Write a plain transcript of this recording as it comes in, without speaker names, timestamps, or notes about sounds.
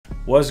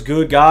What's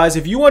good, guys?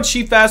 If you want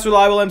cheap, fast,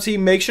 reliable MT,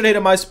 make sure to hit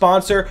up my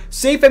sponsor,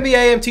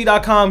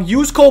 safenbamt.com.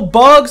 Use code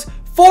BUGS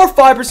for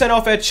 5%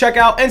 off at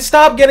checkout and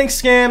stop getting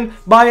scammed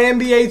by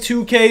NBA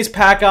 2K's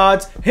pack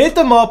odds. Hit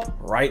them up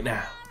right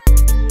now.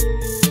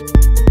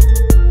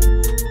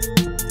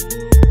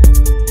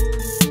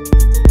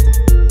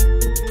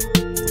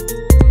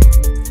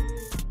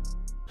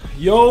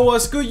 Yo,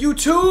 what's good,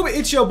 YouTube?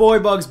 It's your boy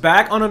Bugs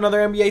back on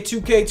another NBA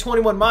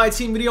 2K21 My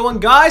Team video.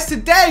 And guys,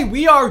 today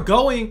we are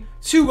going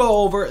to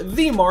go over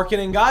the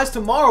marketing. Guys,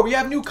 tomorrow we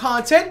have new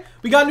content.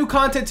 We got new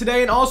content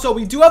today, and also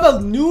we do have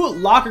a new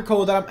locker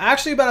code that I'm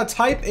actually about to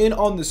type in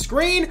on the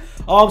screen.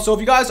 So if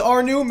you guys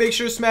are new, make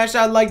sure to smash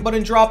that like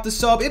button, drop the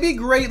sub. It'd be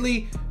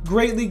greatly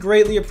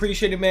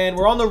appreciated, man.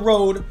 We're on the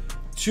road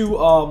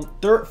to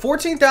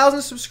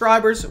 14,000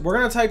 subscribers. We're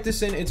gonna type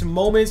this in. It's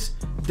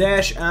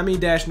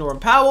moments-ami-norm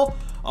Powell.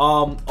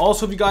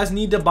 Also, if you guys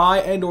need to buy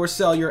and or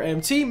sell your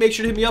MT, make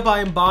sure to hit me up. I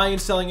am buying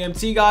and selling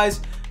MT,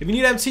 guys. If you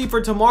need MT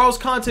for tomorrow's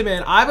content,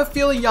 man, I have a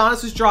feeling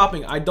Giannis is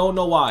dropping. I don't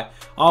know why.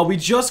 We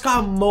just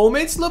got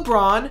Moments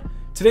LeBron.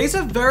 Today's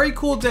a very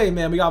cool day,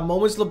 man. We got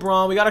Moments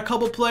LeBron. We got a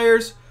couple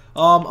players.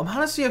 I'm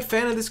honestly a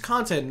fan of this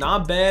content.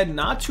 Not bad,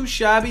 not too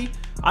shabby.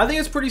 I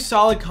think it's pretty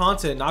solid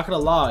content, not gonna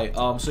lie.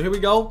 So here we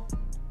go.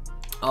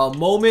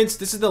 Moments,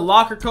 this is the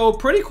locker code.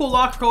 Pretty cool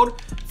locker code.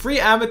 Free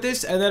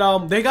amethyst. And then I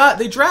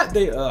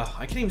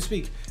can't even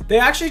speak. They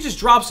actually just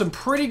dropped some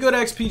pretty good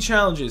XP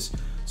challenges.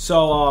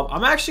 So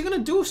I'm actually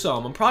gonna do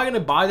some. I'm probably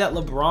gonna buy that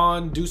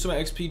LeBron, do some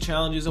XP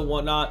challenges and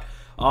whatnot.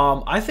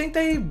 I think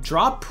they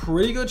dropped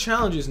pretty good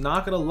challenges,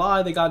 not gonna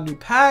lie. They got new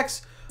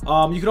packs.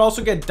 You could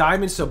also get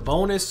diamonds to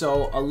bonus.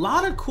 So a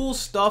lot of cool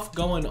stuff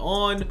going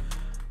on.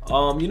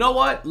 You know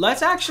what?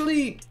 Let's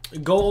actually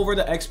go over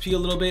the XP a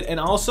little bit.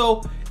 And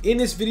also in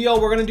this video,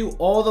 we're going to do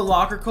all the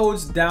locker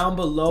codes down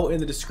below in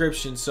the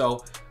description.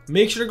 So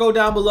make sure to go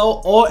down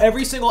below.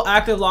 Every single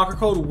active locker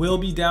code will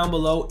be down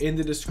below in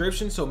the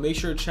description. So make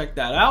sure to check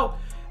that out.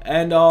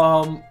 And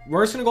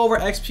we're just going to go over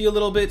XP a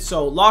little bit.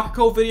 So locker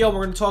code video,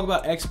 we're going to talk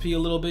about XP a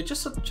little bit,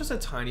 just a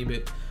tiny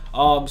bit.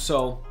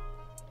 So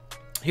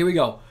here we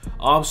go.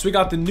 So we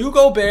got the new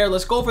Gobert.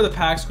 Let's go over the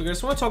packs quick. I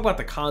just want to talk about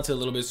the content a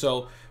little bit.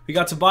 So we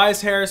got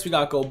Tobias Harris, we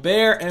got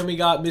Gobert, and we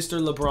got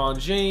Mr. LeBron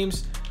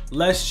James.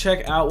 Let's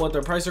check out what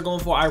their prices are going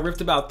for. I ripped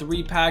about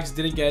 3 packs,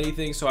 didn't get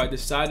anything, so I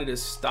decided to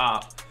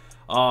stop.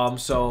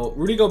 So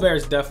Rudy Gobert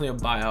is definitely a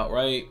buyout,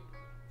 right?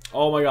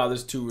 Oh my God,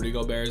 there's 2 Rudy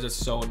Goberts. That's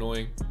so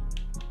annoying.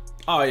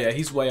 Oh yeah,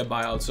 he's way a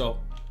buyout. So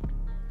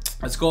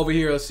let's go over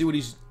here. Let's see what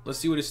his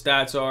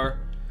stats are.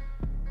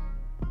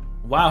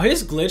 Wow,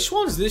 his glitch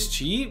one's this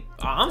cheap.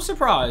 I'm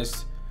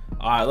surprised.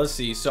 All right, let's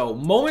see. So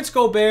Moments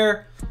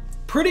Gobert.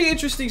 Pretty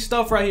interesting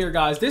stuff right here,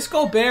 guys. This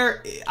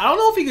Gobert, I don't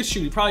know if he could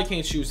shoot. He probably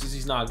can't shoot since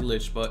he's not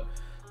glitched, but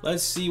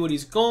let's see what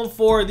he's going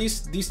for.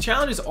 These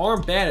challenges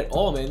aren't bad at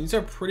all, man. These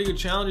are pretty good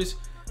challenges.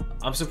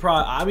 I'm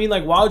surprised. I mean,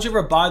 like, why would you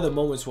ever buy the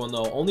Moments one,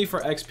 though? Only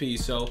for XP.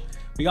 So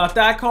we got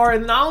that card.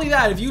 And not only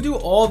that, if you do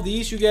all of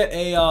these, you get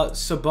a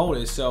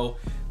Sabonis. So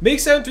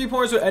make 7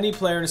 3-pointers with any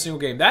player in a single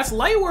game. That's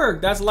light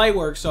work. That's light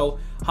work. So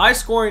high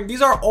scoring.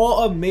 These are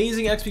all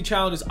amazing XP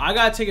challenges. I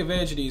gotta take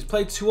advantage of these.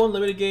 Play 2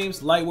 unlimited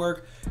games, light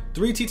work,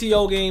 3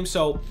 TTO games.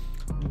 So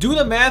do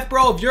the math,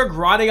 bro. If you're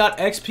grinding out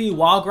XP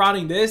while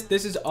grinding this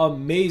is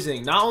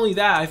amazing. Not only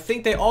that, I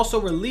think they also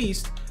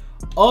released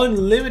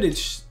unlimited.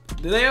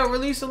 Did they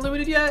release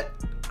unlimited yet?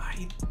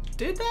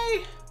 Did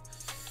they?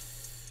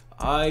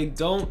 I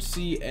don't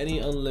see any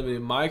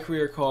unlimited. My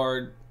career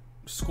card.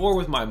 Score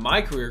with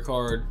my career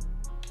card.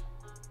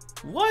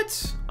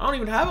 What? I don't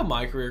even have a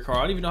My Career card.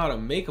 I don't even know how to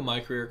make a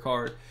My Career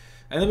card.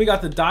 And then we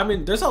got the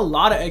diamond. There's a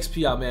lot of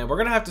XP out, man. We're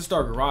gonna have to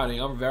start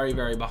grinding. I'm very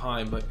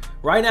behind, but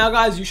right now,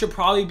 guys, you should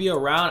probably be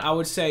around, I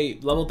would say,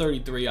 level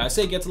 33. I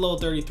say get to level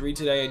 33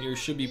 today and you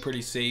should be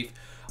pretty safe.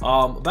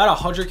 About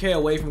 100k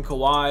away from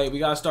Kawhi. We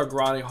gotta start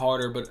grinding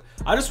harder, but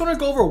I just want to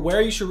go over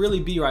where you should really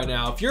be right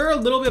now. If you're a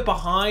little bit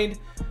behind,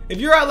 if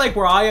you're at like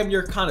where I am,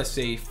 you're kind of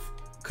safe.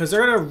 Because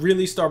they're going to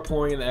really start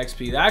pouring in the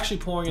XP. They're actually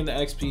pouring in the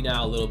XP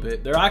now a little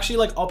bit. They're actually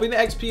like upping the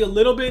XP a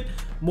little bit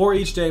more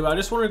each day. But I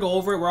just wanted to go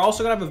over it. We're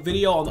also going to have a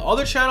video on the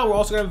other channel. We're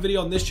also going to have a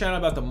video on this channel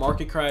about the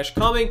market crash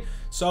coming.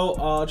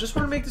 So just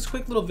want to make this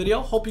quick little video.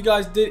 Hope you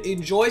guys did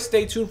enjoy.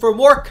 Stay tuned for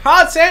more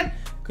content.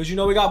 Because you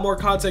know we got more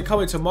content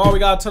coming tomorrow. We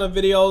got a ton of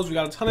videos. We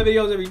got a ton of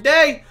videos every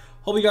day.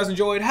 Hope you guys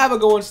enjoyed. Have a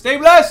good one. Stay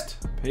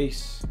blessed.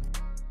 Peace.